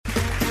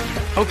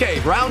Okay,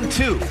 round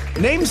two.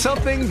 Name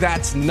something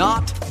that's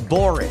not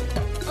boring.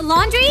 A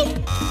laundry?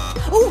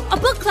 Ooh, a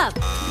book club.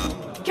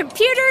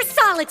 Computer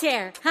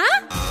solitaire,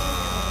 huh?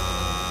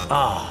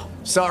 Ah,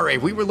 sorry,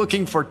 we were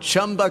looking for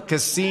Chumba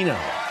Casino.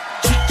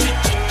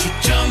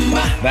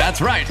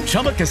 That's right.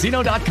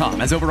 ChumbaCasino.com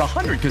has over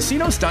 100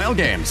 casino-style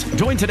games.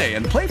 Join today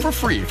and play for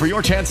free for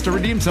your chance to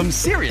redeem some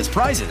serious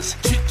prizes.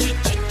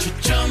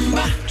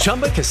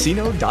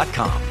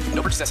 ChumbaCasino.com.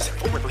 No purchase necessary.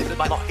 Void where prohibited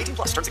by law. 18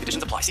 plus. Terms and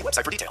conditions apply. See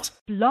website for details.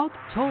 Blog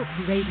Talk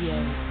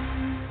Radio.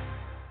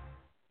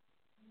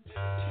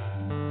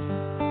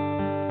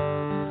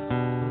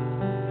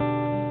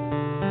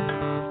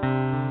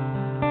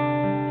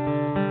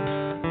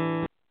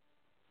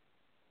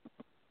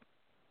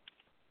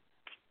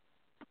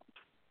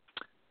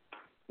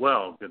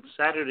 Well, good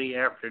Saturday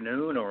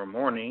afternoon or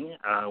morning,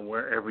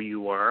 wherever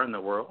you are in the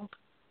world.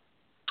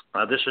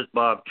 This is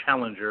Bob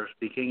Challenger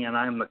speaking, and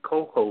I'm the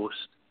co-host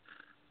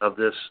of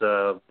this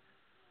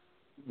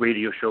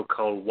radio show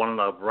called One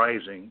Love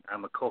Rising.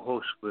 I'm a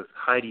co-host with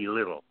Heidi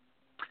Little,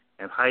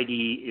 and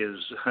Heidi is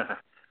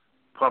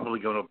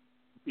probably going to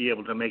be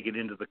able to make it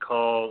into the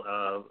call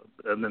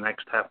in the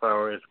next half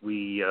hour as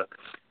we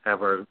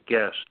have our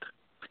guest.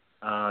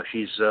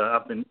 She's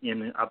up in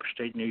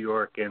upstate New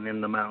York and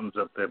in the mountains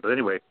up there. But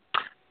anyway,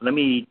 let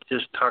me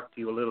just talk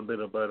to you a little bit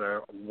about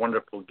our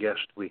wonderful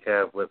guest we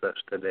have with us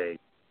today.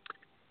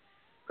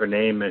 Her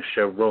name is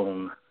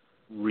ShaRon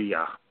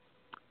Ria.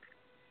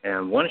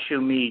 And once you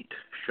meet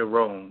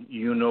ShaRon,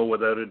 you know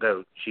without a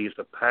doubt she's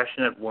a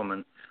passionate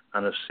woman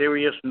on a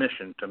serious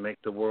mission to make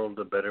the world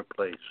a better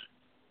place.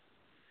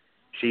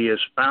 She is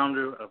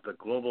founder of the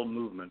global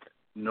movement,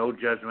 No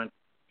Judgment,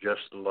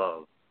 Just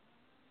Love,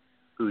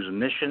 whose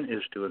mission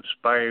is to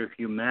inspire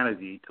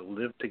humanity to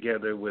live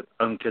together with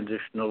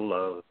unconditional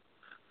love,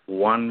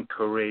 one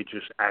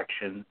courageous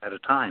action at a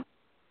time.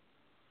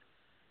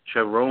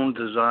 ShaRon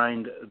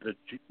designed the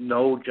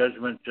No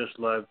Judgment, Just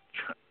Love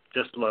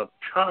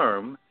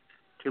charm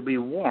to be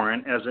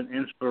worn as an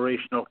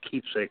inspirational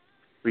keepsake,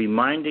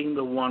 reminding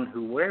the one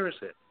who wears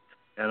it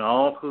and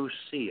all who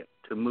see it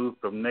to move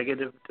from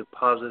negative to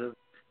positive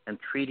and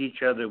treat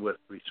each other with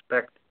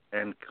respect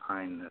and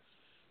kindness.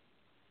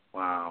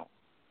 Wow.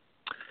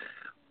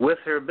 With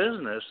her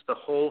business, The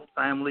Whole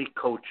Family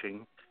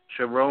Coaching,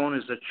 ShaRon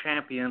is a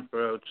champion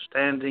for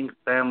outstanding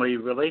family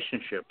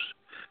relationships.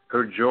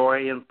 Her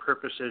joy and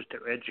purpose is to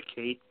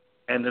educate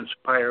and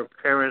inspire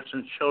parents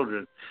and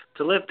children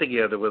to live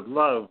together with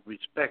love,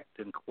 respect,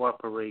 and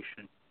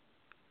cooperation.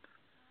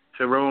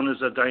 ShaRon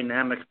is a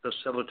dynamic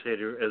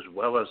facilitator as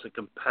well as a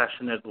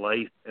compassionate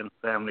life and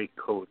family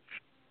coach.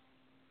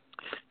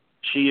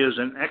 She is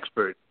an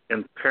expert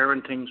in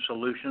parenting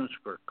solutions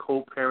for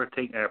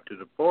co-parenting after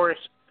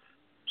divorce,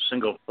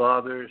 single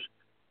fathers,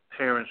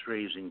 parents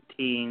raising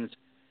teens,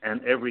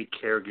 and every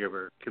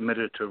caregiver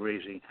committed to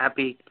raising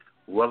happy,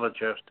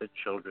 well-adjusted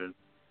children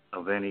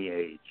of any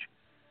age.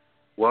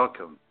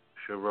 Welcome,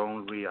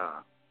 ShaRon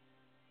Ria.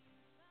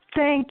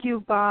 Thank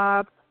you,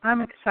 Bob.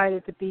 I'm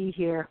excited to be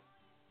here.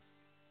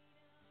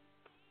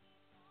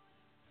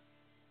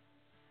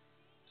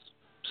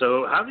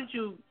 So how did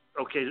you,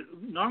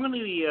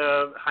 normally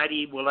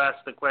Heidi will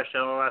ask the question,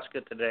 I'll ask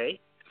it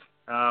today.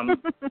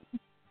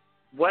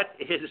 What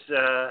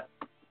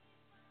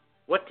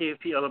do you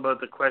feel about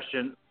the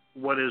question,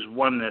 what is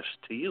oneness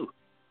to you?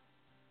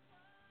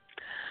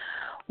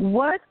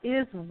 What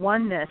is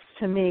oneness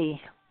to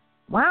me?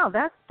 Wow,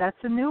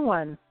 that's a new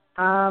one.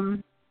 I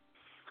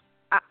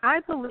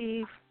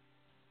believe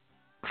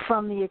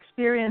from the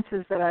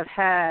experiences that I've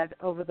had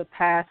over the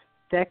past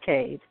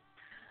decade,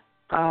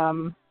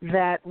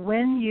 that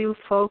when you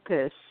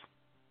focus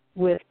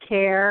with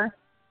care,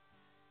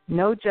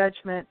 no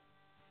judgment,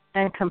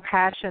 and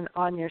compassion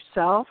on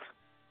yourself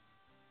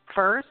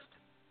first,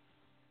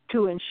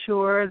 to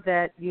ensure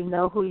that you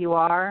know who you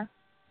are,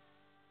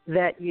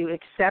 that you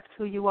accept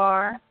who you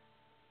are,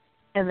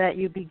 and that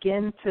you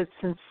begin to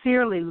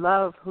sincerely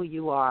love who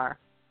you are,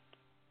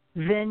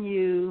 then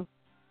you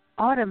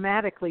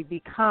automatically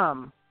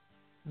become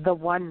the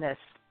oneness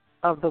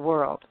of the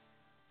world,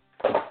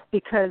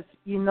 because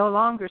you no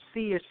longer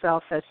see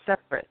yourself as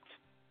separate.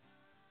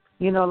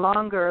 You no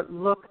longer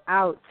look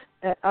out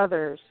at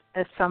others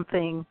as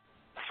something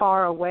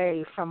far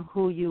away from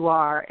who you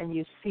are, and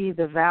you see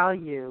the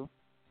value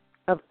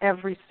of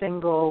every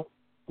single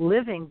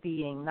living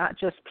being, not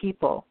just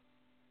people,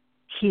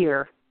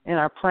 here in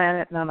our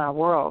planet and in our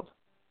world.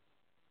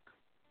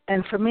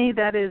 And for me,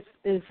 that is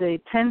a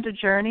tender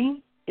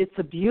journey. It's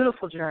a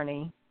beautiful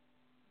journey,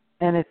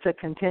 and it's a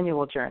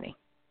continual journey.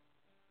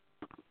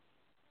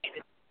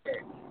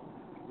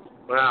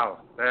 Wow,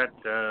 that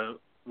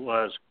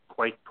was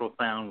quite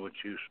profound what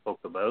you spoke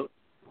about.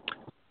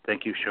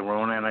 Thank you,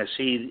 ShaRon. And I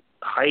see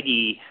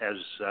Heidi has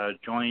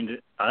joined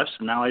us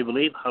now, I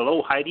believe.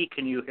 Hello, Heidi.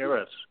 Can you hear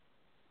us?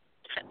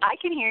 I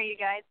can hear you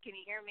guys. Can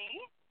you hear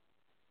me?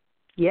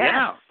 Yes.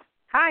 Yeah.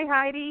 Hi,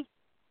 Heidi.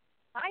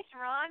 Hi,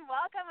 ShaRon.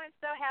 Welcome. I'm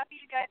so happy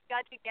you guys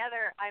got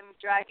together. I'm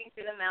driving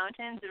through the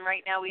mountains, and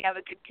right now we have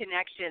a good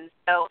connection.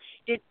 So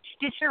did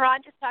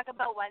ShaRon just talk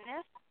about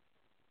oneness?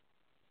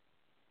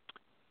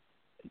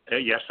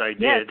 Yes, I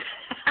did. Yes.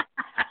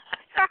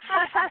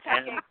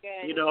 And,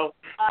 Good. you know,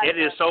 Awesome. it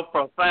is so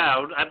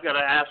profound, I'm going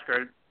to ask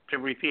her to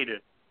repeat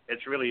it.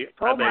 It's really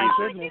Oh, my amazing.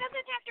 She goodness.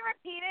 doesn't have to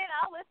repeat it.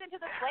 I'll listen to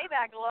the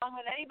playback along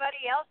with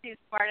anybody else who's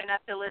smart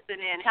enough to listen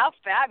in. How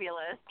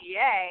fabulous.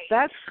 Yay.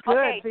 That's good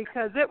Okay.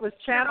 because it was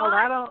channeled.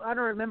 I don't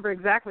remember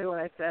exactly what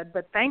I said,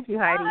 but thank you,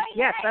 Heidi. Oh,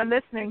 Yes, yay. I'm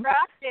listening. You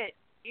rocked it.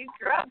 You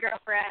grew up,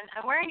 girlfriend.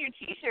 I'm wearing your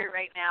T-shirt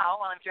right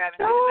now while I'm driving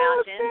through the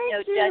Oh, mountains. thank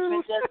No you.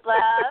 judgment, just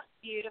love.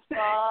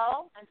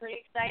 Beautiful. I'm pretty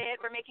excited.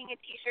 We're making a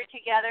T-shirt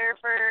together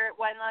for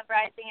One Love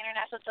Rising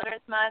International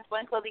Children's Month.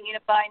 One Clothing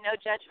Unify, no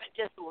judgment,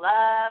 just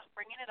love.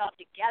 Bringing it all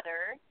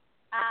together.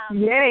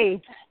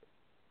 Yay.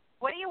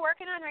 What are you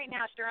working on right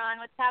now, ShaRon?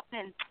 What's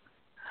happening?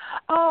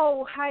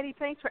 Oh, Heidi,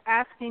 thanks for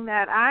asking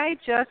that. I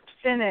just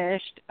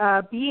finished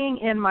being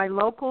in my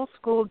local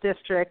school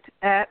district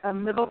at a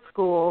middle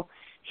school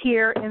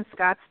here in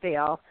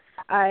Scottsdale.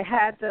 I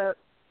had the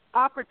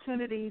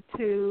opportunity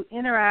to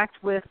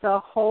interact with the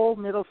whole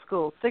middle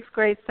school, 6th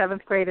grade,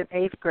 7th grade, and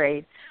 8th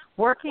grade,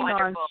 working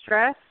on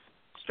stress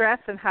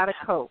and how to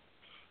cope.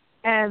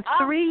 And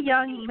 3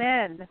 young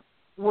men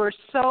were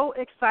so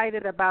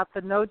excited about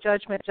the No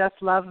Judgment, Just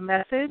Love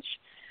message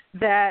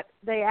that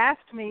they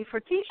asked me for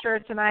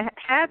T-shirts, and I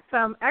had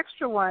some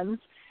extra ones,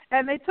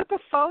 and they took a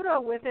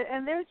photo with it,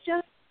 and they're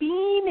just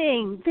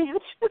beaming. They're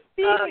just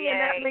beaming,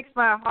 and that makes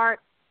my heart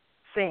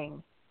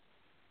sing.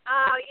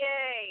 Oh,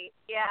 yay.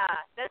 Yeah,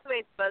 that's the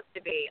way it's supposed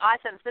to be.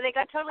 Awesome. So they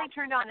got totally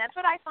turned on. That's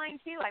what I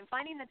find, too. I'm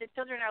finding that the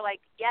children are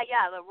like,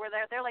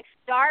 they're like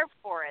starved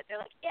for it.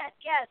 They're like, yes,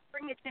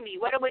 bring it to me.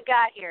 What do we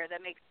got here that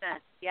makes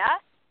sense?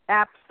 Yeah?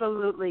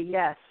 Absolutely,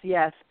 yes.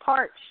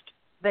 Parched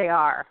they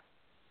are.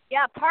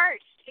 Yeah,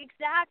 parched.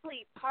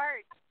 Exactly,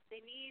 parched.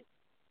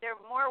 They're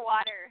more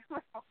water.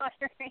 That's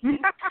a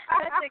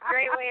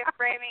great way of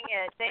framing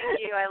it.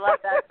 Thank you. I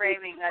love that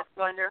framing. That's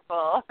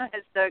wonderful.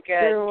 That's so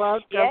good. You're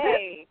welcome.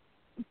 Yay.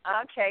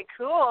 Okay,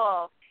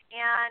 cool.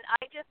 And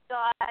I just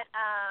got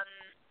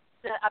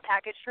a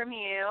package from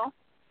you,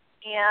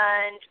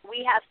 and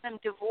we have some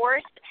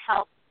divorce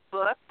help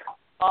books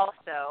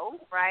also,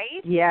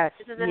 right? Yes.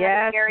 This is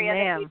another area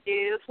ma'am. that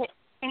you do.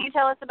 Can you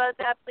tell us about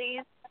that,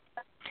 please?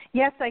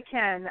 Yes, I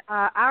can.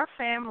 Our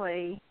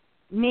family,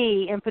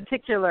 me in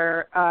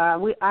particular,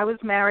 I was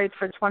married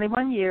for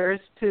 21 years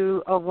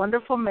to a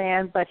wonderful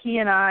man, but he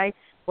and I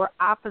were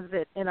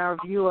opposite in our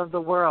view of the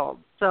world.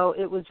 So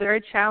it was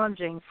very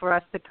challenging for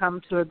us to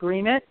come to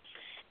agreement,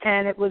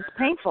 and it was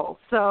painful.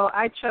 So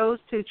I chose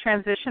to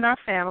transition our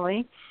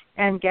family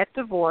and get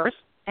divorced,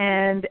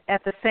 and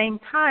at the same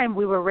time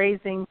we were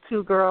raising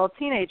 2 girl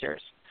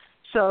teenagers.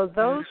 So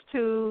those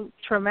 2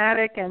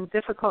 traumatic and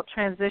difficult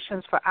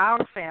transitions for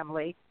our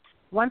family,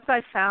 once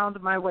I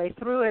found my way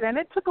through it, and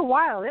it took a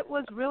while. It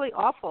was really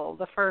awful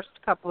the first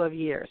couple of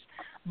years.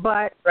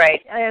 But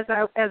as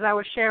I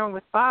was sharing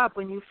with Bob,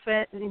 when you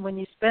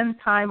spend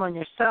time on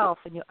yourself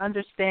and you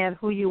understand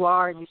who you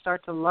are and you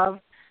start to love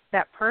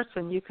that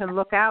person, you can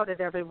look out at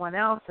everyone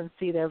else and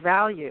see their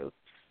value.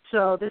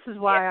 So this is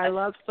why I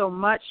love so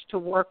much to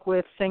work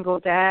with single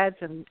dads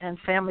and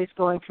families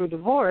going through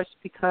divorce,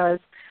 because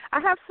I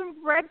have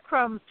some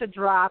breadcrumbs to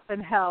drop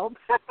and help.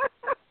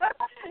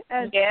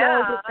 And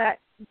so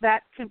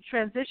that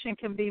transition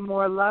can be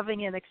more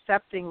loving and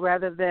accepting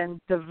rather than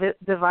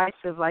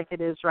divisive like it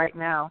is right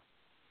now.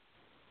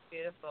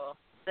 Beautiful.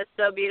 That's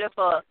so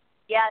beautiful.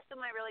 Yeah, some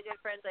of my really good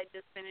friends I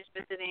just finished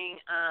visiting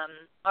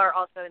are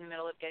also in the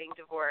middle of getting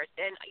divorced.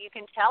 And you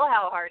can tell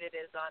how hard it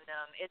is on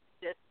them. It's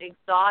just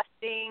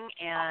exhausting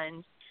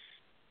and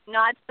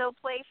not so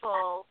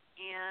playful.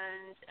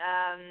 And,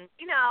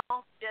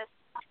 just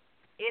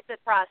it's a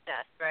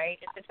process, right?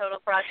 It's a total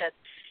process.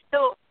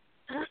 So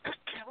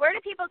where do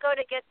people go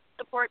to get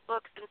support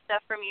books and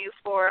stuff from you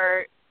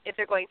for if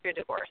they're going through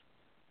divorce?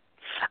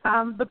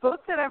 The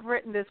book that I've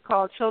written is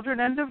called Children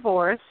and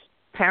Divorce,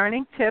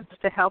 Parenting Tips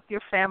to Help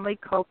Your Family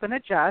Cope and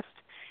Adjust.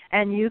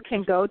 And you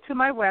can go to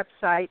my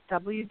website,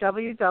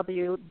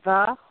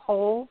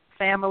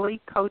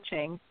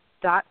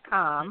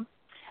 www.thewholefamilycoaching.com,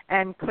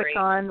 and click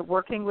on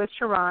Working with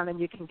ShaRon, and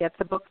you can get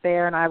the book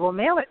there, and I will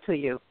mail it to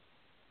you.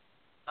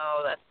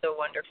 Oh, that's so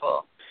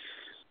wonderful.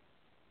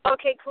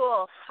 Okay,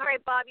 cool. All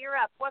right, Bob, you're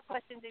up. What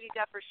questions have you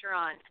got for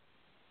ShaRon?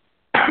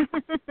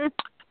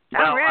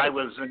 Well,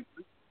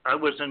 I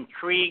was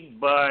intrigued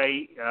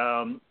by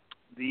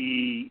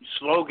the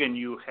slogan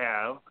you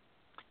have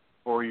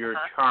for your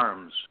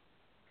charms,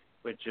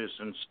 which is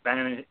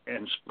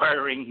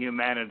inspiring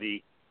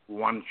humanity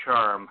one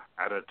charm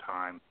at a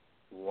time.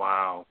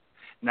 Wow.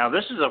 Now,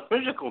 this is a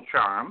physical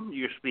charm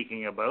you're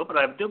speaking about, but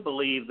I do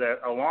believe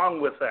that along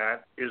with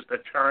that is the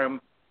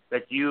charm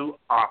that you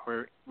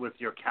offer with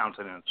your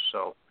countenance.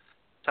 So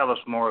tell us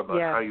more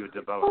about how you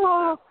developed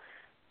that.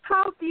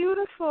 How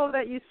beautiful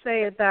that you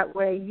say it that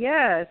way.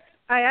 Yes.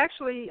 I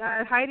actually,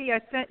 Heidi,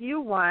 I sent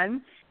you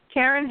one.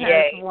 Karen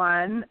has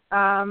one.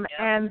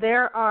 And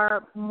there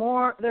are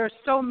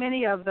so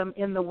many of them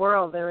in the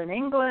world. They're in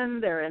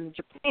England. They're in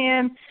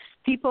Japan.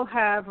 People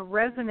have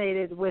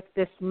resonated with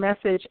this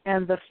message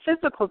and the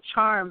physical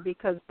charm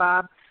because,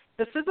 Bob,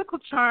 The physical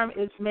charm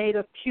is made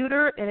of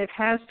pewter, and it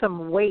has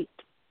some weight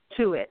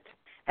to it.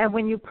 And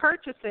when you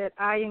purchase it,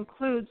 I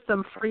include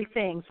some free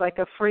things, like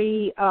a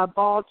free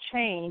ball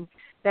chain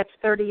that's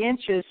 30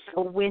 inches.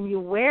 So when you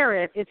wear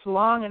it, it's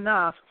long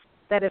enough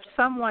that if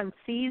someone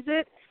sees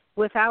it,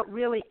 without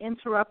really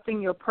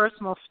interrupting your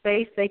personal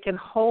space, they can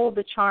hold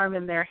the charm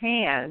in their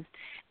hand.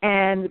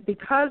 And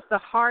because the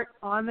heart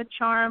on the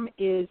charm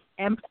is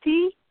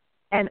empty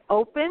and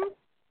open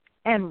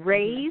and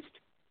raised,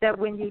 that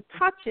when you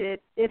touch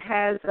it, it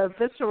has a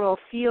visceral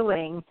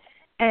feeling.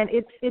 And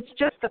it's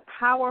just a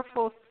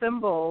powerful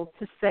symbol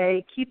to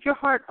say, keep your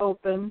heart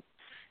open,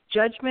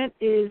 judgment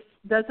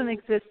doesn't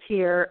exist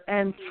here,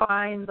 and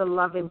find the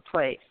loving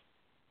place.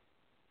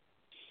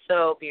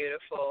 So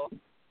beautiful.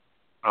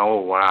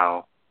 Oh,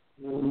 wow.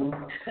 Yay.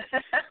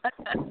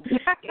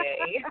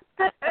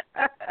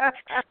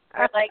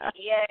 We're like,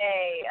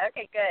 yay.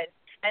 Okay, good.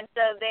 And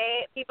so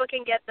people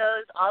can get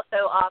those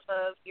also off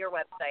of your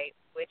website,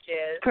 which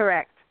is?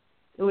 Correct,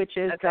 which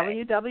is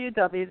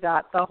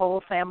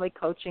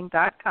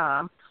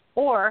www.thewholefamilycoaching.com,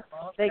 or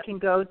they can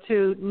go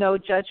to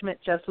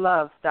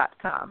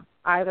nojudgmentjustlove.com,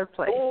 either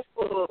place.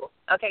 Ooh.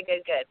 Okay,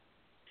 good.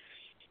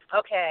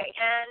 Okay,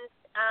 and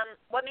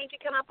what made you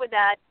come up with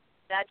that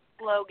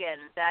slogan,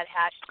 that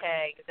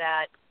hashtag,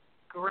 that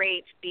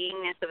great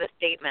beingness of a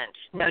statement,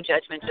 no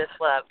judgment, just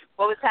love?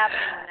 What was happening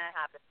when that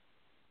happened?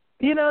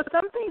 You know,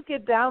 some things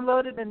get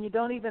downloaded and you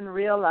don't even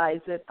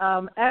realize it.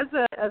 As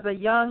a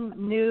young,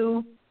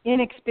 new,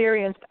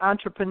 inexperienced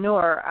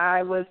entrepreneur,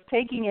 I was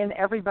taking in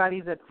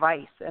everybody's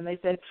advice, and they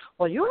said,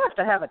 well, you have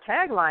to have a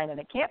tagline, and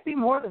it can't be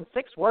more than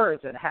 6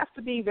 words. It has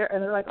to be very,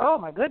 and they're like, oh,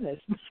 my goodness,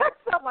 that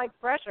felt like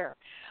pressure.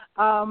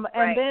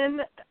 Right.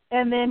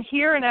 And then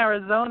here in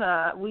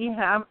Arizona,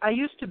 I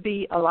used to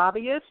be a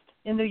lobbyist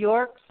in New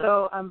York,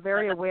 so I'm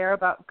very aware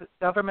about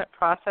government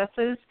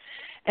processes,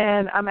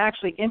 and I'm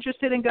actually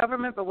interested in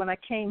government. But when I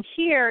came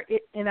here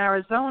in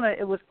Arizona,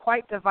 it was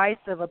quite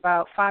divisive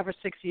about 5 or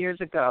 6 years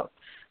ago.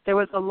 There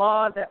was a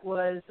law that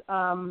was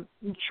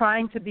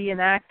trying to be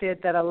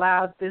enacted that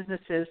allowed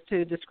businesses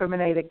to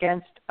discriminate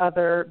against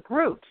other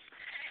groups.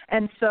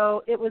 And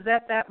so it was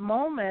at that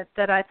moment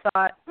that I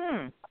thought,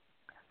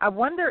 I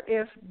wonder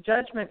if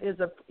judgment is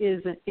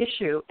an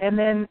issue. And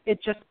then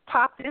it just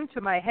popped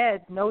into my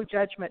head, no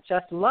judgment,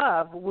 just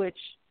love, which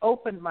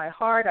opened my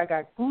heart. I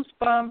got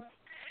goosebumps.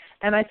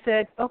 And I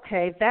said,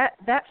 okay, that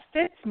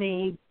fits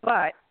me,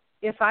 but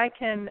if I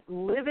can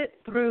live it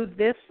through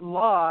this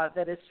law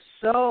that is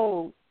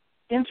so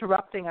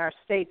interrupting our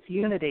state's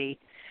unity,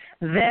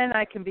 then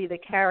I can be the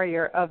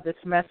carrier of this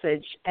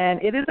message.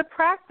 And it is a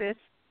practice.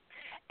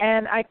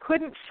 And I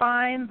couldn't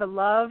find the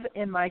love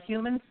in my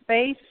human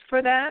space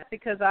for that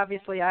because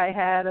obviously I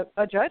had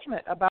a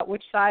judgment about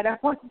which side I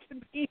wanted to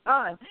be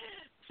on.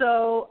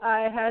 So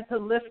I had to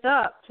lift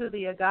up to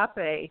the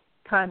agape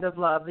kind of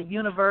love, the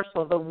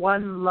universal, the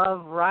one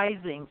love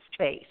rising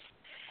space.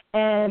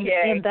 And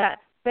in that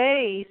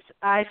space,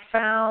 I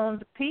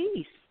found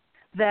peace,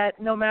 that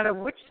no matter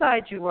which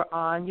side you were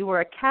on, you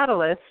were a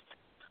catalyst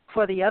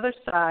for the other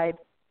side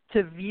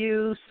to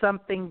view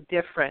something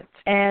different.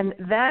 And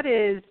that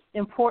is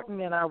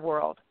important in our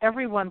world.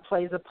 Everyone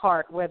plays a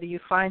part, whether you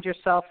find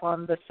yourself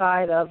on the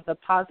side of the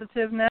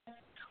positiveness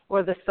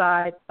or the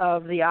side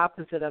of the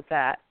opposite of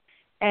that.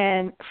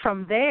 And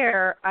from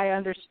there, I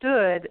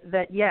understood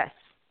that, yes,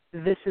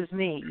 this is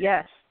me.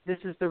 Yes, this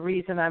is the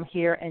reason I'm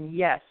here. And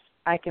yes,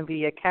 I can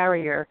be a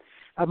carrier,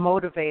 a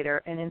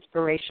motivator, an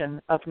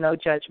inspiration of no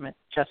judgment,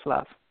 just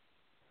love.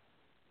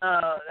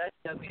 Oh, that's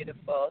so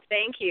beautiful.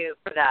 Thank you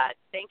for that.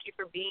 Thank you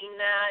for being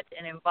that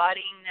and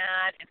embodying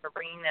that and for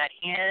bringing that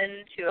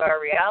into our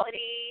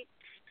reality.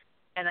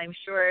 And I'm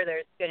sure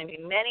there's going to be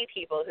many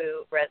people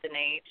who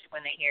resonate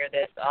when they hear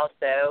this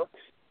also.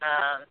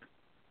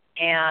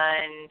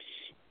 And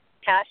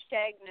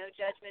hashtag no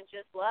judgment,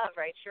 just love,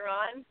 right,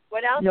 ShaRon?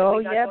 What else have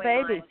we got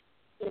going baby.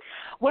 On?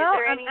 Well, is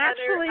there any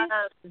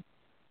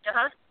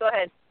go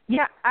ahead.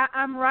 Yeah,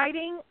 I'm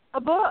writing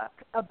a book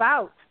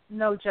about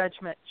no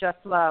judgment, just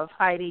love,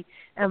 Heidi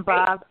and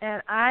Bob.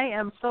 And I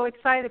am so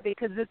excited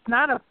because it's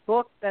not a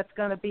book that's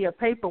going to be a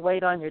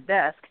paperweight on your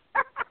desk.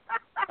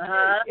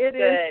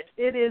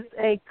 It is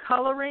a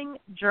coloring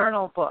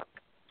journal book.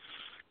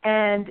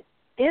 And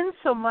in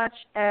so much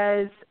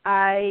as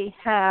I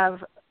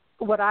have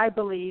what I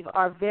believe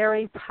are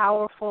very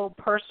powerful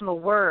personal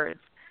words,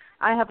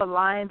 I have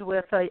aligned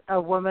with a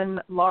woman,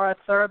 Laura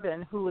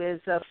Thurbin, who is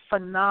a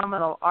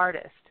phenomenal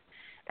artist.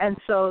 And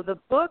so the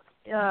book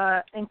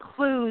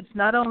includes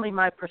not only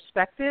my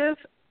perspective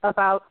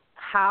about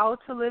how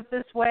to live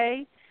this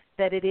way,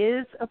 that it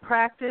is a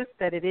practice,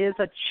 that it is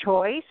a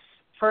choice.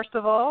 First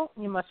of all,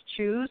 you must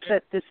choose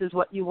that this is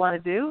what you want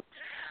to do.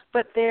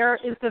 But there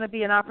is going to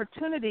be an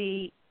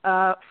opportunity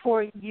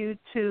for you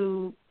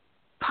to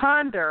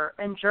ponder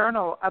and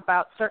journal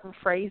about certain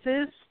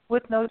phrases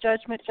with no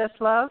judgment, just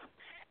love.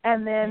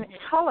 And then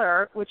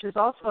color, which is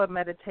also a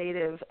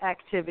meditative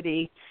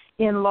activity,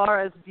 in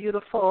Laura's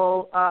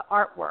beautiful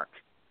artwork.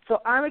 So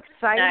I'm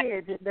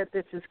excited that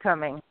this is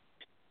coming.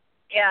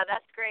 Yeah,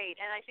 that's great.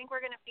 And I think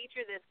we're going to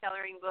feature this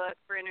coloring book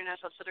for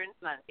International Children's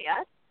Month,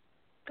 yes?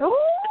 Oh,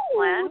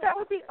 that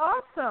would be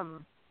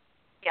awesome.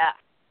 Yeah.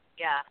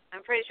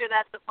 I'm pretty sure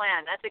that's the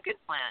plan. That's a good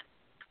plan.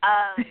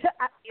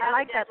 I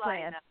like that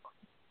plan.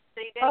 So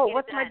you guys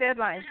what's my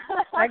deadline?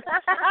 Gotta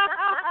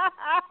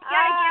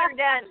get her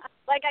done.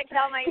 Like I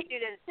tell my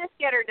students, just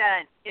get her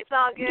done. It's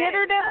all good. Get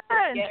her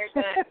done. Get her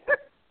done.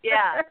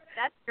 Yeah,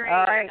 that's great.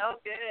 All right. Oh,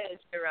 good,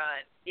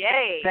 ShaRon.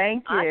 Yay.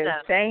 Thank you.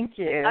 Awesome. Thank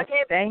you.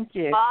 Okay, thank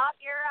you. Bob,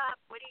 you're up.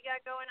 What do you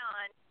got going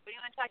on? What do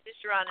you want to talk to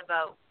ShaRon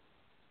about?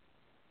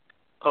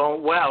 Oh,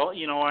 well,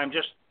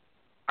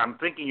 I'm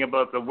thinking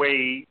about the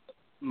way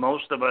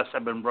most of us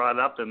have been brought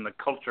up in the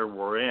culture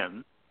we're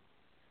in.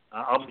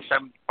 I'll be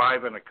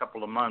 75 in a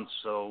couple of months,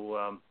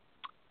 so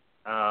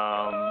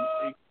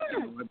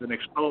I've been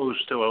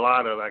exposed to a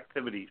lot of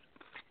activities.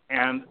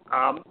 And,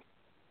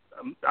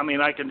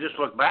 I can just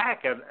look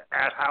back at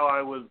how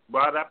I was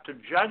brought up to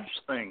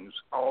judge things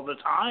all the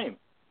time.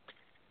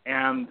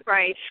 And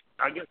right.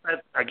 I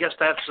guess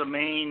that's the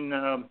main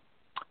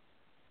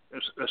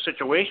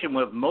situation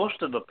with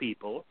most of the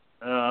people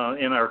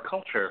in our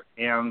culture.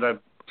 And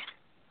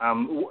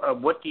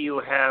what do you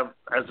have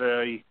as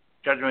a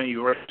judgment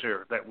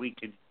eraser that we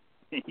could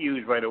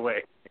use right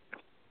away?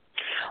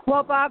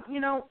 Well, Bob,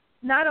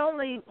 not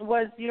only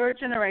was your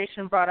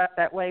generation brought up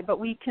that way, but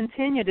we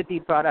continue to be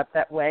brought up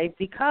that way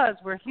because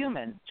we're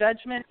human.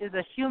 Judgment is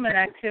a human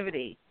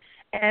activity,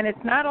 and it's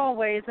not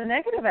always a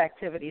negative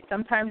activity.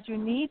 Sometimes you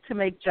need to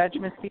make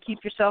judgments to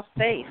keep yourself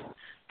safe,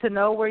 to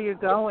know where you're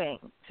going,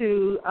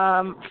 to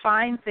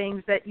find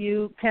things that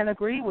you can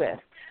agree with.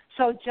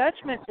 So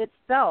judgment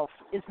itself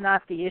is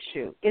not the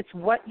issue. It's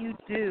what you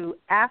do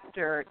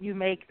after you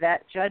make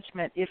that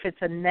judgment, if it's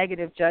a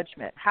negative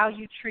judgment, how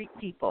you treat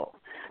people,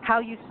 how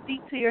you speak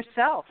to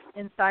yourself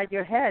inside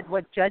your head,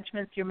 what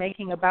judgments you're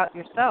making about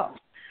yourself,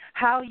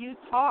 how you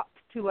talk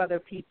to other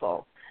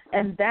people.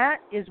 And that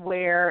is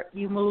where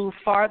you move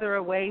farther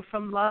away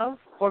from love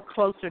or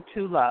closer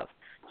to love.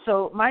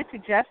 So my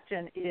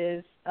suggestion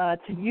is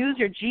to use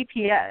your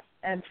GPS.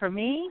 And for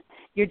me,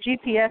 your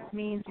GPS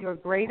means your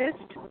greatest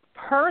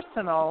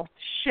personal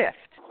shift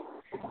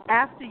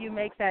after you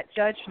make that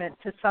judgment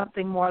to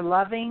something more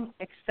loving,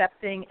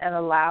 accepting, and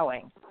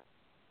allowing.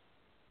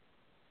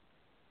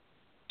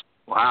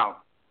 Wow.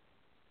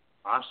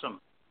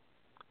 Awesome.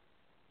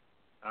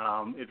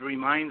 It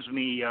reminds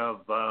me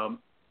of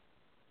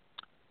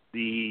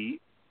the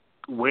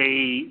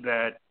way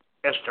that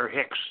Esther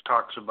Hicks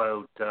talks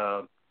about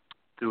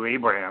through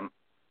Abraham,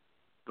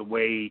 the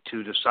way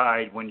to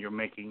decide when you're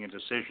making a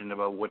decision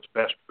about what's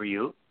best for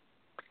you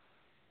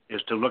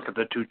is to look at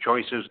the two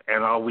choices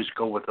and always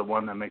go with the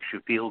one that makes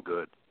you feel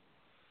good.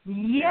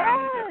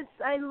 Yes,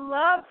 I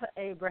love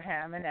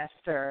Abraham and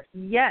Esther.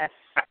 Yes.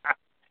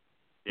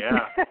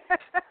 Yeah.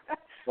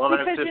 Well,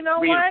 because you know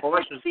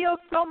what?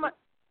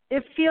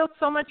 It feels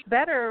so much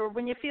better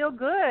when you feel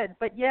good,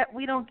 but yet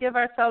we don't give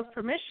ourselves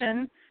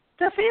permission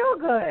to feel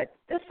good.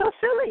 It's so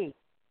silly.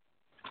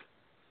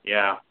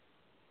 Yeah.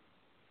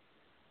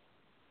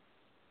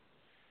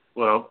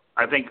 Well,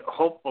 I think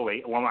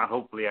hopefully, well, not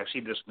hopefully, I see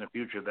this in the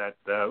future, that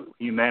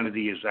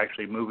humanity is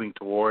actually moving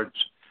towards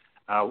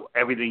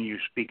everything you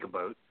speak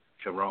about,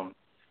 ShaRon.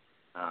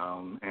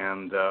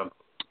 And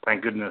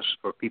thank goodness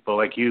for people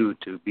like you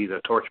to be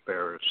the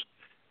torchbearers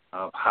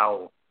of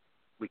how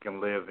we can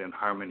live in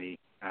harmony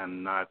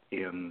and not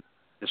in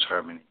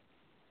disharmony.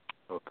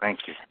 So thank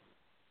you.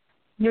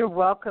 You're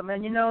welcome.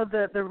 And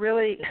the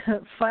really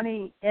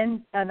funny,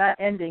 not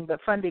ending, but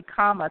funny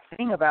comma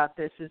thing about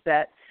this is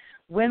that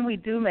when we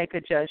do make a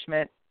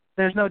judgment,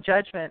 there's no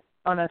judgment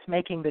on us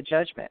making the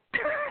judgment.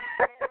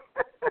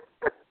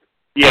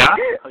 Yeah.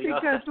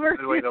 Because we're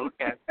the way to look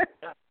at it.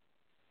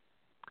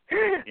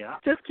 Yeah.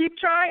 Just keep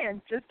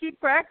trying. Just keep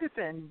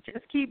practicing.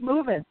 Just keep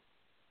moving.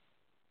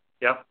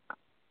 Yep.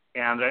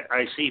 And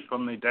I see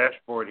from the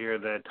dashboard here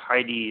that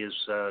Heidi is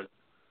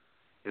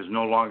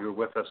no longer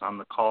with us on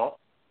the call.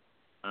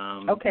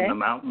 Okay. In the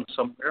mountains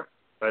somewhere.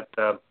 But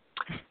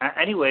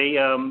anyway,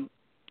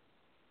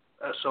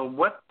 so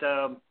what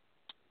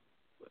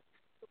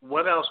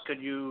else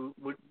would you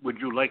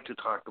like to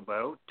talk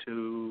about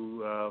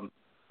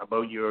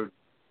about your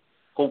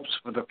hopes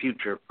for the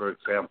future, for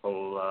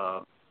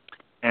example?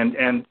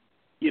 And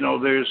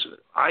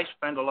I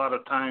spend a lot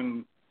of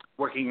time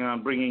working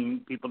on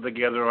bringing people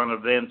together on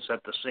events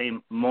at the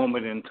same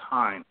moment in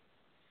time,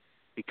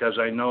 because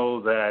I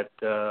know that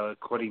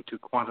according to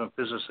quantum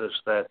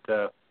physicists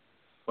that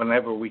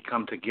whenever we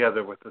come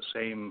together with the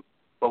same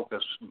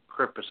focus and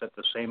purpose at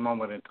the same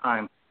moment in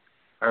time,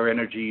 our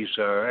energies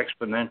are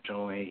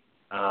exponentially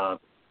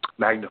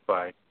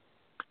magnified.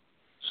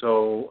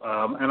 So,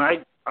 and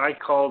I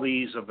call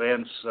these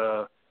events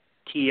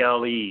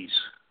TLEs.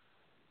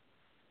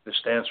 This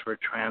stands for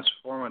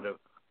transformative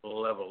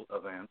level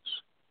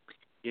events.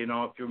 If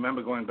you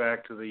remember going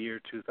back to the year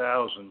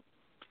 2000,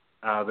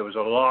 there was a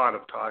lot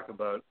of talk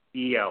about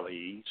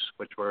ELEs,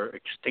 which were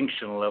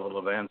extinction level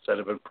events that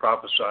have been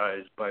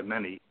prophesized by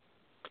many.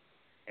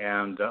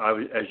 And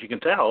as you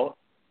can tell,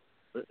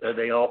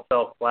 they all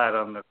fell flat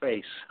on their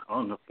face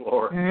on the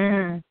floor.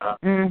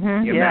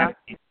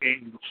 Humanity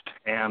changed,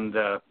 and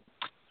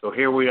so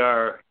here we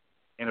are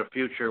in a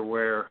future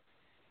where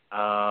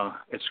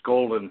it's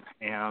golden.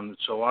 And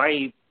so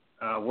I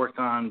work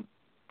on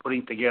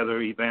putting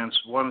together events.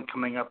 One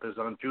coming up is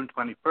on June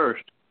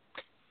 21st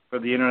for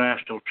the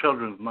International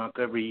Children's Month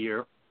every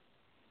year.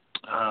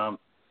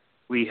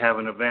 We have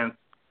an event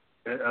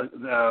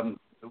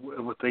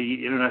with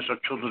the International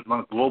Children's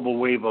Month Global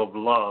Wave of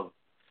Love,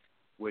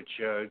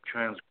 which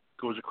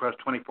goes across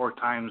 24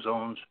 time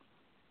zones,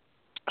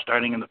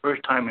 starting in the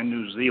first time in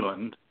New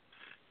Zealand,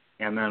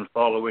 and then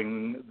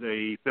following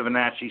the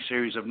Fibonacci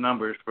series of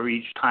numbers for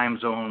each time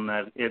zone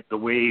that the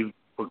wave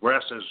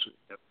progresses.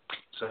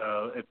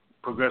 So it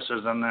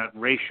progresses on that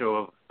ratio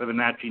of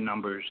Fibonacci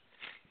numbers,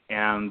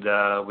 and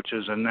which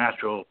is a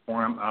natural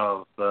form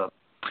of a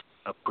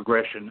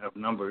progression of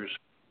numbers,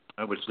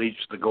 which leads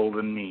to the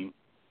golden mean.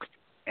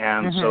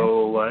 And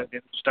so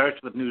it starts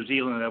with New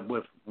Zealand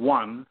with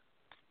 1,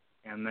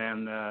 and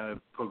then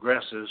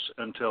progresses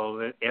until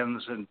it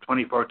ends in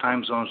 24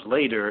 time zones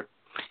later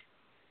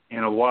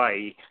in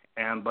Hawaii.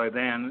 And by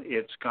then,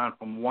 it's gone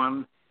from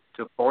 1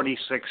 to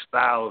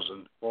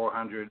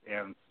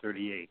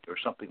 46,438 or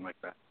something like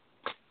that.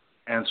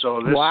 And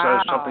so this is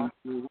something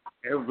we do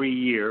every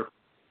year.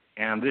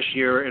 And this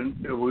year,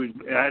 we're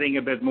adding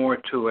a bit more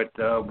to it.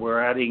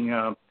 We're adding,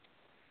 and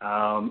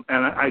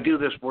I do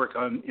this work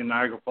in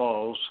Niagara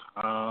Falls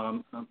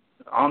on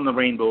the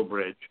Rainbow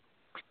Bridge,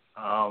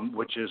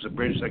 which is a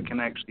bridge that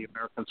connects the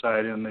American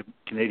side and the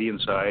Canadian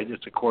side.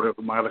 It's a quarter of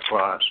a mile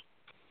across.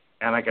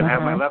 And I can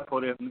have my left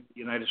foot in the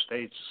United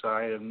States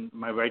side and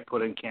my right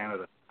foot in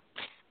Canada.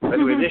 But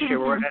anyway, this year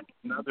we're having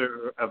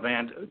another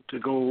event to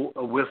go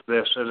with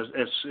this.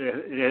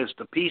 It is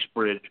the Peace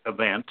Bridge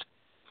event.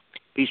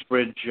 Peace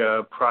Bridge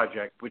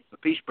project, which the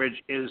Peace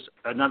Bridge is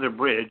another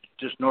bridge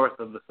just north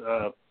of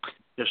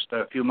just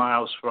a few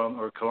miles from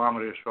or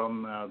kilometers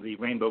from the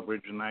Rainbow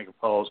Bridge in Niagara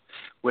Falls,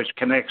 which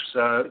connects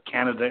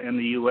Canada and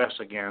the U.S.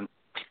 again.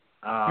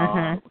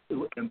 And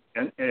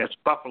it's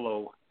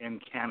Buffalo in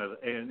Canada,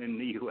 in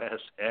the U.S.,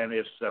 and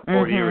it's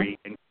Fort Erie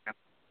in Canada.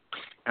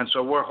 And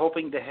so we're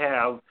hoping to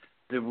have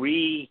the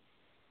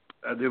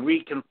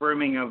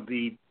reconfirming of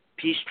the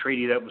peace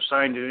treaty that was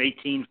signed in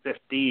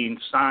 1815,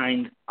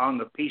 signed on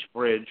the Peace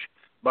Bridge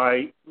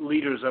by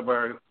leaders of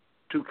our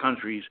two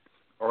countries,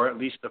 or at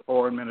least the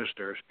foreign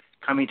ministers,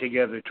 coming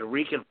together to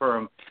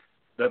reconfirm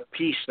the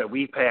peace that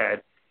we've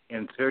had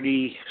in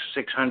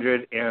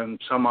 3,600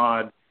 and some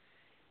odd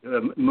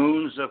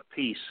moons of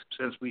peace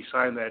since we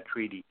signed that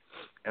treaty.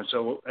 And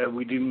so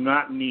we do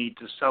not need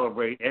to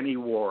celebrate any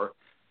war.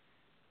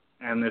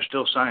 And there's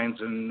still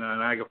signs in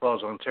Niagara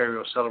Falls,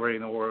 Ontario,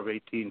 celebrating the War of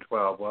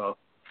 1812. Well,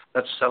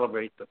 let's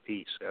celebrate the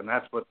peace, and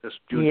that's what this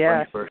June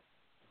 21st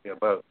is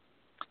about.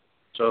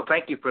 So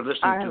thank you for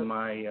listening to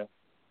my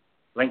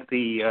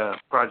lengthy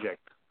project.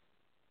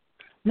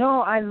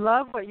 No, I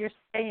love what you're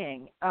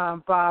saying,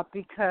 Bob,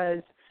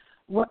 because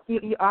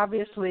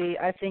obviously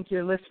I think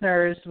your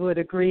listeners would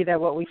agree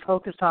that what we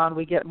focus on,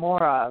 we get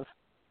more of.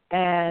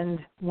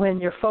 And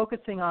when you're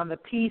focusing on the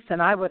peace,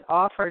 and I would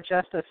offer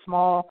just a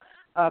small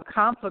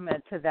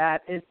complement to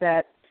that, is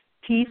that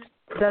peace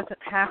doesn't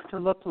have to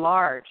look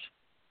large.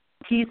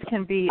 Peace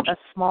can be a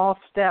small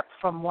step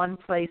from one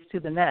place to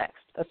the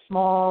next, a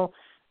small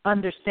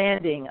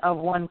understanding of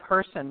one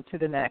person to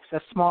the next,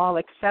 a small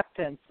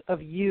acceptance of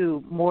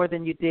you more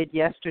than you did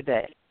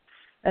yesterday.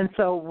 And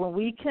so when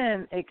we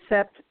can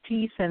accept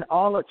peace in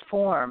all its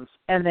forms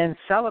and then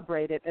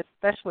celebrate it,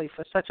 especially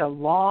for such a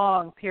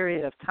long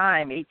period of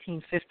time,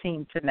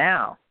 1815 to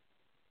now,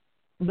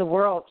 the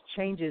world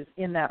changes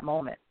in that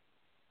moment.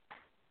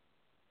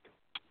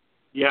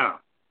 Yeah,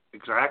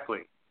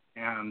 exactly.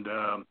 And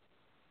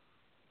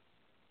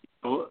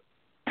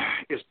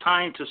it's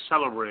time to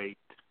celebrate,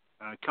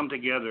 come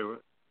together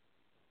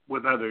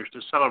with others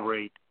to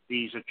celebrate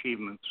these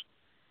achievements.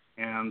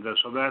 And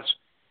so that's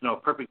a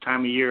perfect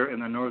time of year in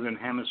the Northern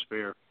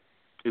Hemisphere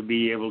to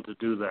be able to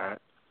do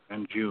that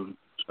in June.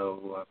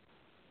 So,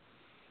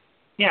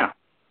 yeah.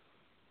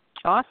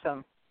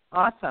 Awesome.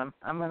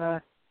 I'm going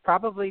to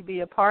probably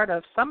be a part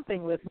of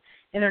something with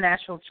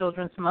International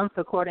Children's Month,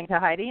 according to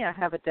Heidi. I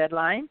have a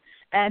deadline.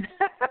 And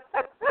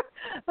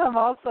I'm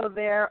also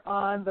there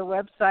on the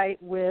website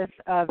with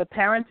the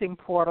parenting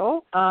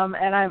portal,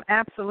 and I'm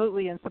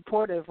absolutely in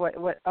support of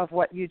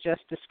what you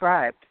just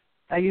described.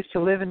 I used to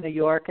live in New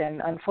York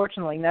and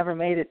unfortunately never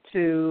made it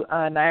to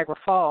Niagara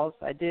Falls.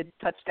 I did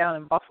touch down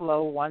in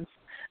Buffalo once,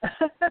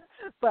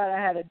 but I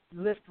had to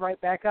lift right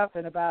back up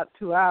in about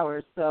 2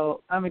 hours.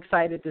 So I'm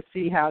excited to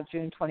see how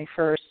June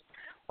 21st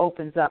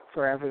opens up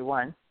for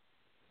everyone.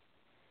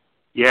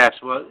 Yes,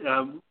 well,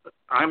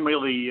 I'm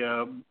really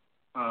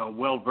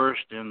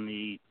well-versed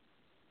in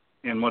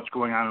what's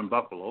going on in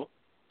Buffalo.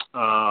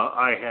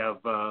 I have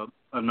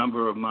a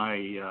number of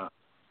my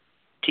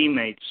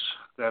teammates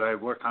that I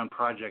work on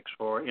projects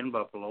for in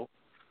Buffalo,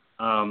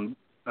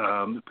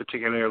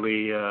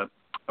 particularly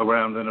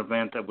around an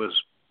event that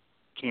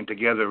came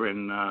together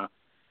in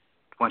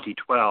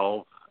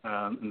 2012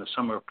 in the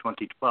summer of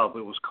 2012.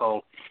 It was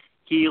called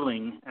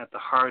Healing at the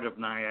Heart of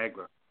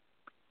Niagara.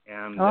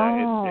 And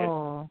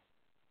it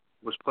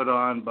was put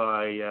on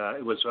by,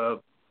 it was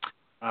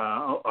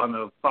on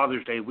a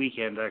Father's Day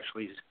weekend,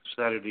 actually,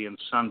 Saturday and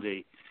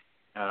Sunday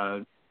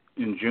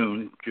in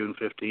June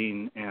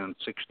 15 and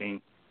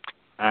 16,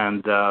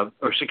 and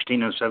or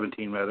 16 and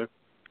 17 rather,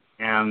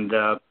 and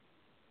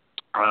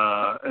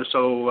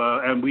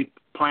and we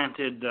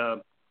planted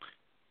the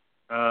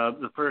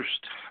first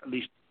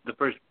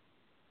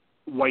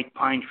white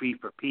pine tree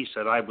for peace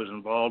that I was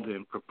involved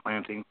in for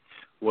planting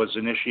was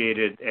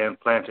initiated and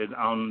planted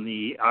on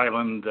the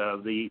island,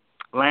 the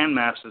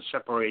landmass that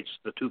separates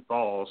the two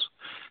falls,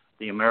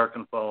 the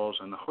American Falls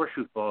and the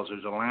Horseshoe Falls.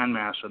 There's a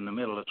landmass in the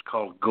middle. It's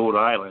called Goat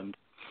Island,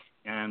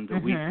 and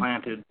we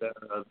planted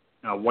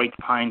a white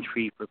pine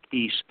tree for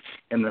peace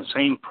in the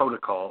same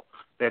protocol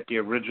that the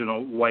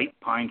original white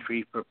pine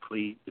tree for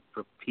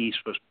peace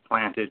was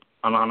planted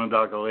on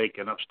Onondaga Lake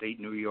in upstate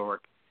New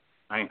York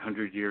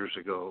 900 years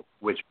ago,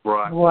 which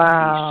brought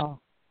peace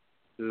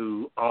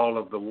to all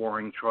of the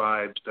warring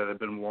tribes that have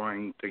been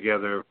warring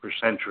together for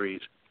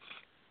centuries.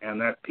 And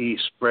that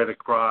peace spread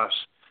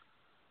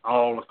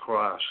all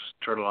across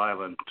Turtle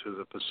Island to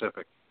the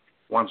Pacific.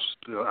 Once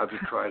the other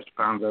tribes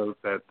found out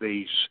that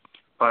these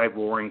 5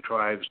 warring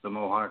tribes, the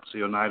Mohawks,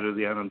 the Oneida,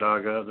 the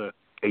Onondaga, the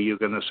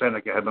Cayuga, and the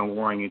Seneca, had been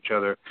warring each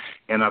other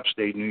in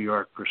upstate New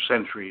York for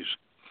centuries.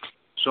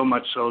 So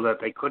much so that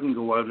they couldn't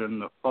go out in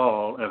the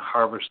fall and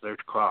harvest their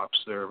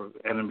crops. Their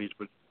enemies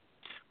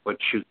would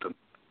shoot them.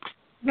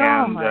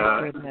 Oh,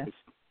 my goodness.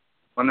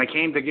 When they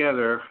came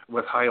together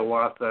with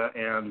Hiawatha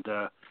and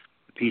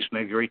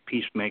great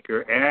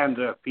peacemaker, and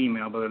a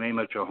female by the name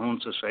of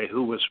Jehonsase,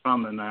 who was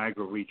from the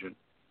Niagara region,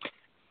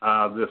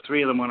 the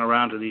 3 of them went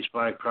around to these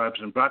 5 tribes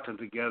and brought them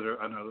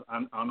together on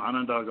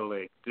Onondaga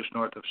Lake, just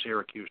north of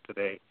Syracuse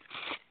today.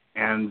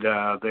 And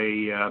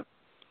they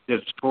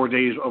did 4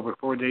 days, over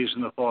 4 days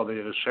in the fall, they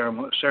did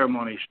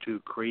ceremonies to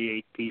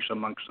create peace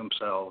amongst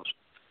themselves.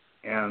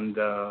 And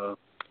the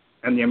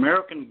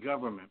American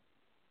government,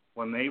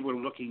 when they were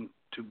looking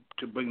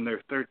to bring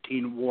their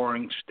 13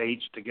 warring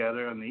states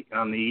together on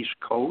the East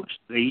Coast,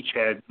 they each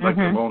had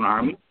their own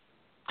army.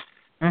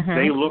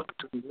 They looked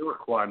to the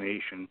Iroquois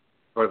Nation,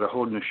 or the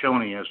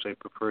Haudenosaunee, as they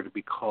prefer to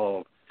be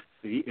called,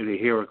 the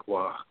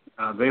Iroquois.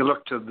 They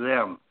looked to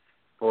them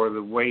for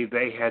the way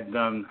they had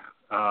done,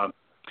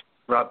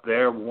 brought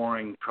their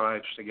warring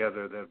tribes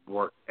together that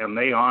worked, and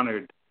they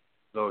honored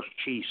those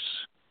chiefs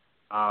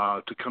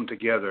to come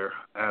together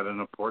at an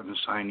important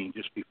signing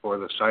just before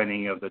the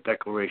signing of the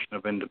Declaration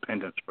of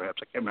Independence,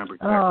 perhaps. I can't remember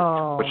exactly.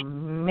 Oh,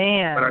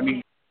 man. But, I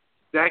mean,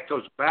 that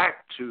goes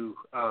back to,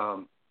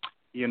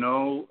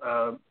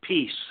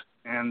 peace.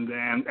 And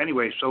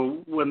anyway,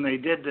 so when they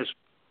did this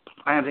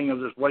planting of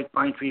this white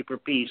pine tree for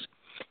peace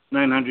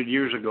 900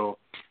 years ago,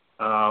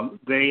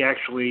 they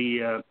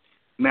actually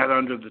met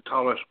under the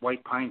tallest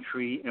white pine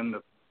tree in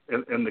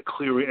the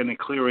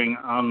clearing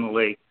on the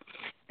lake,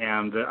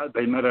 and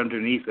they met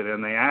underneath it,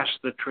 and they asked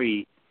the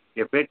tree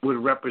if it would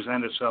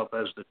represent itself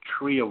as the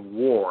tree of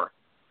war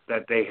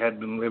that they had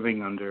been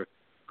living under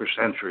for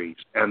centuries,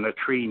 and the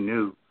tree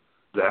knew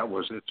that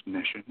was its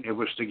mission. It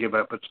was to give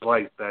up its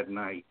life that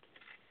night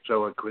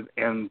so it could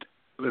end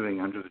living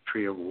under the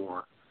tree of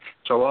war.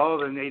 So all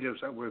the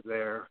natives that were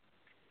there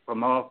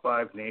from all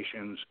 5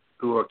 nations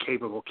who were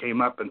capable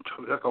came up and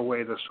took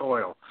away the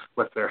soil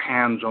with their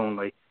hands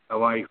only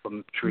away from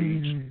the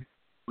trees'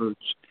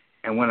 roots.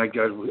 And when it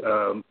got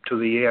to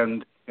the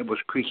end, it was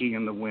creaking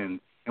in the wind.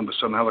 And with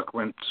some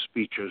eloquent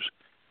speeches,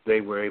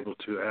 they were able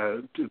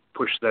to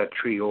push that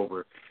tree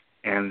over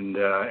and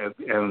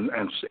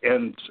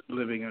end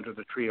living under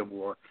the tree of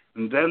war.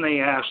 And then they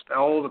asked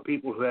all the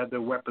people who had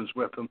their weapons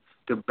with them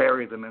to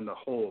bury them in the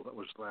hole that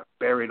was left,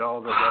 buried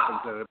all the weapons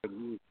that had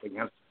been used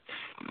against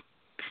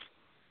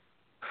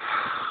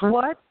them.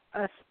 What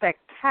a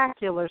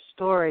spectacular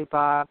story,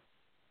 Bob.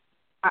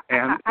 I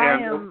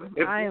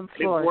am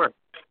floored. It worked.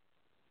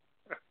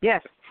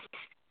 Yes.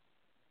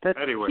 That's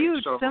anyway,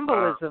 huge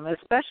symbolism,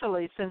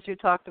 especially since you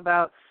talked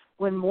about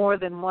when more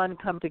than one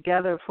come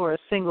together for a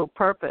single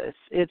purpose.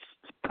 It's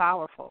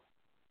powerful.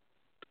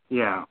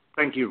 Yeah,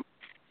 thank you.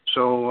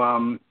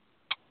 So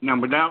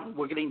now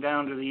we're getting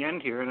down to the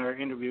end here in our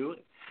interview,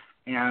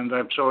 and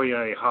I'm sorry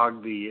I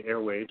hogged the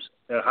airwaves.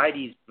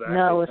 Heidi's back.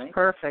 No, it was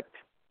perfect.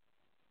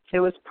 It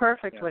was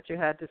perfect what you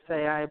had to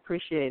say. I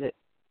appreciate it.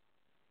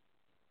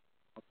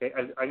 Okay,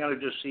 I'm going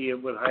to just see if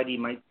Heidi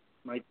might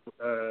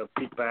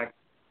peek back.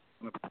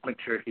 I'm going to make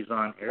sure she's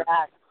on here.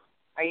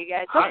 Are you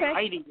guys okay? Okay.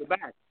 Heidi, you're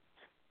back.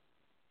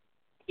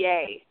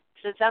 Yay.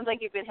 So it sounds like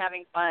you've been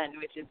having fun,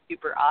 which is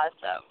super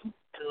awesome.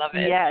 I love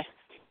it.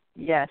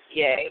 Yes.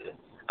 Yay.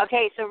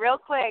 Okay, so real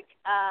quick,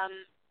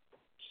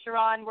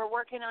 ShaRon, we're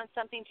working on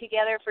something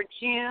together for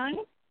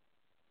June.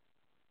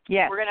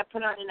 Yes. We're going to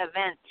put on an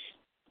event.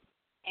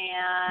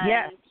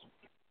 And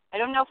I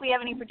don't know if we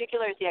have any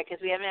particulars yet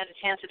because we haven't had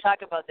a chance to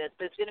talk about this,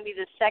 but it's going to be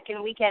the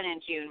second weekend in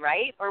June,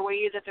 right? Or were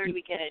you the third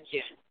weekend in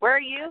June? Where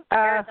are you?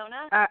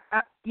 Arizona?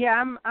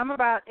 I'm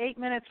about 8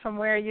 minutes from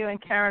where you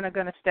and Karen are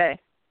going to stay.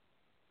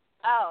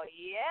 Oh,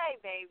 yay,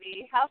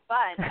 baby. How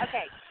fun.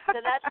 Okay, so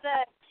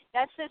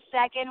that's the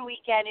second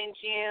weekend in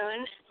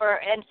June,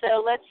 and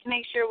so let's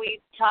make sure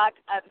we talk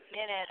a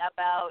minute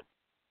about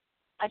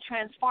a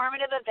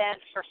transformative event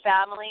for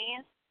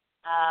families,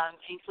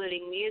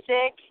 including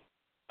music,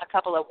 a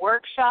couple of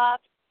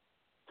workshops,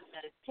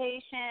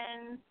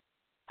 meditation,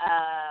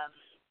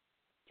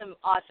 some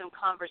awesome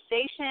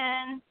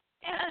conversation,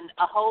 and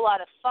a whole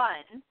lot of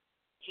fun.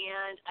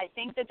 And I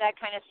think that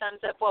kind of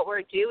sums up what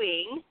we're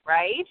doing,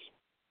 right?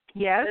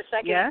 Yes, the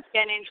second yes.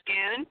 weekend in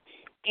June.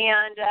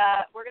 And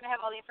we're going to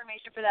have all the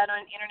information for that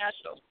on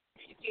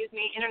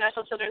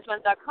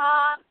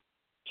internationalchildrensmonth.com.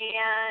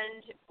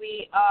 And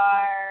we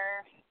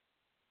are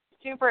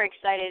super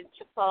excited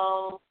to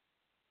pull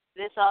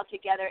this all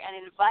together and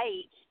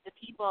invite the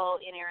people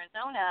in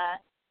Arizona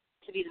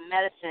to be the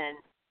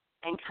medicine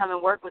and come and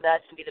work with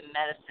us and be the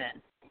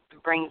medicine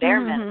and bring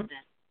their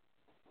medicine.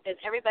 Because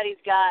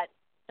everybody's got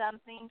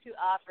something to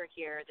offer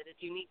here that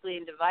is uniquely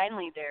and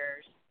divinely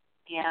theirs.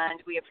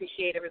 And we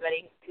appreciate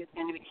everybody who's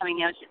going to be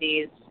coming out to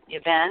these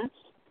events,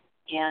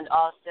 and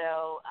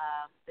also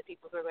the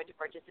people who are going to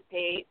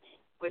participate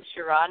with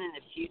ShaRon in the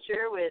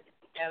future with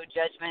No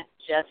Judgment,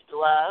 Just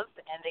Love.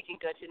 And they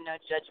can go to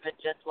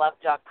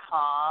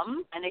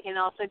nojudgmentjustlove.com. And they can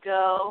also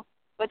go,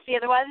 what's the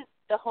other one?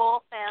 The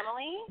Whole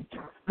Family?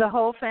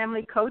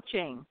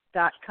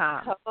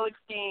 TheWholeFamilyCoaching.com.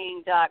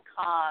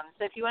 Coaching.com.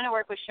 So if you want to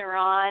work with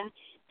ShaRon,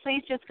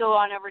 please just go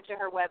on over to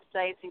her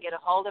websites and get a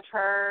hold of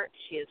her.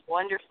 She is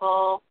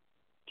wonderful.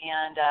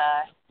 And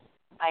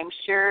I'm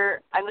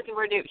looking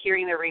forward to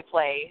hearing the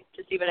replay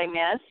to see what I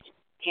missed.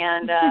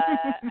 And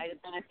I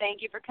just want to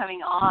thank you for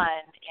coming on.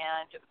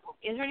 And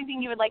is there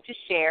anything you would like to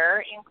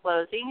share in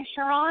closing,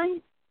 ShaRon?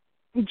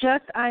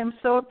 I'm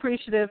so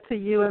appreciative to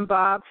you and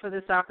Bob for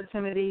this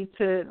opportunity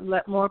to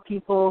let more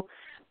people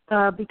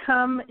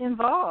become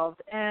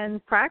involved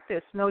and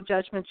practice No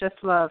Judgment,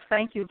 Just Love.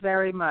 Thank you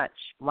very much.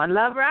 One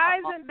love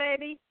rising,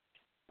 baby.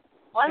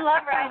 One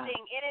love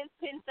rising. It has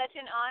been such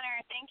an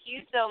honor. Thank you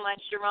so much,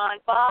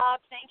 ShaRon.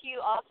 Bob, thank you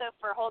also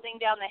for holding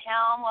down the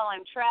helm while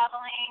I'm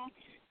traveling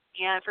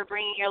and for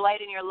bringing your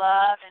light and your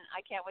love. And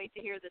I can't wait to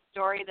hear the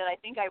story that I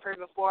think I've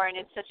heard before, and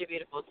it's such a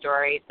beautiful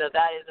story. So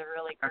that is a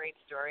really great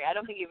story. I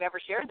don't think you've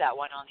ever shared that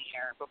one on the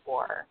air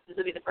before. This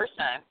will be the first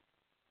time.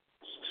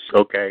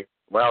 Okay.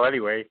 Well,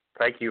 anyway,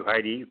 thank you,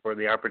 Heidi, for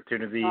the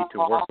opportunity to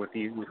work with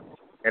you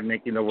and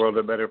making the world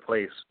a better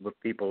place with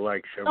people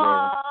like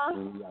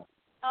ShaRon.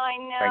 I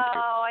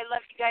know. I love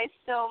you guys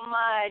so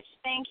much.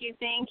 Thank you.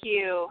 Thank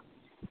you.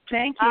 All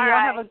Y'all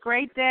right. have a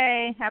great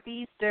day.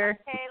 Happy Easter.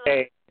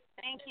 Okay.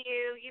 Thank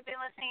you. You've been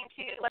listening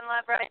to One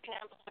Love Rising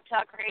on Blog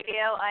Talk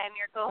Radio. I am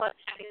your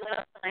co-host, Heidi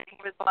Little. I'm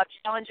here with Bob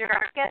Challenger.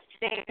 Our guest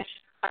today is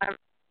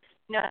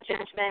No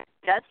Judgment,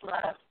 Just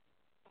Love.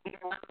 We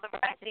are One Love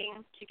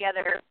Rising.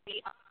 Together, we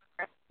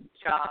are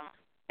strong.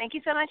 Thank you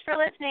so much for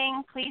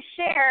listening. Please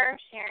share.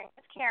 Sharing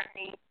is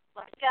caring.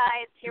 Love you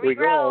guys. Here we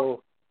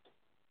go.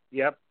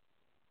 Yep.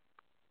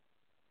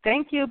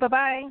 Thank you.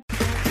 Bye-bye.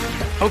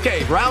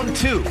 Okay, round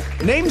two.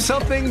 Name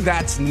something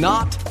that's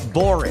not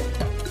boring.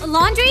 A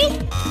laundry?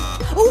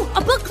 Ooh, a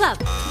book club.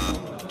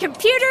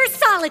 Computer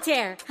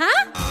solitaire,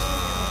 huh?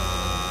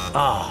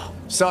 Ah,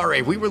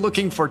 sorry, we were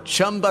looking for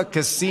Chumba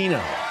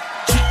Casino.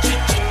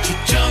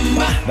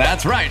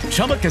 That's right,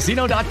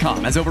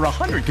 ChumbaCasino.com has over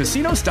 100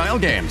 casino-style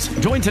games.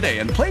 Join today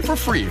and play for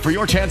free for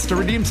your chance to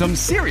redeem some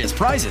serious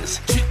prizes.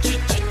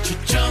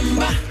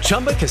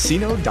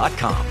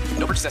 ChumbaCasino.com.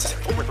 No purchase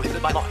necessary. Void where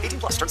prohibited by law.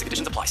 18+ terms and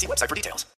conditions apply. See website for details.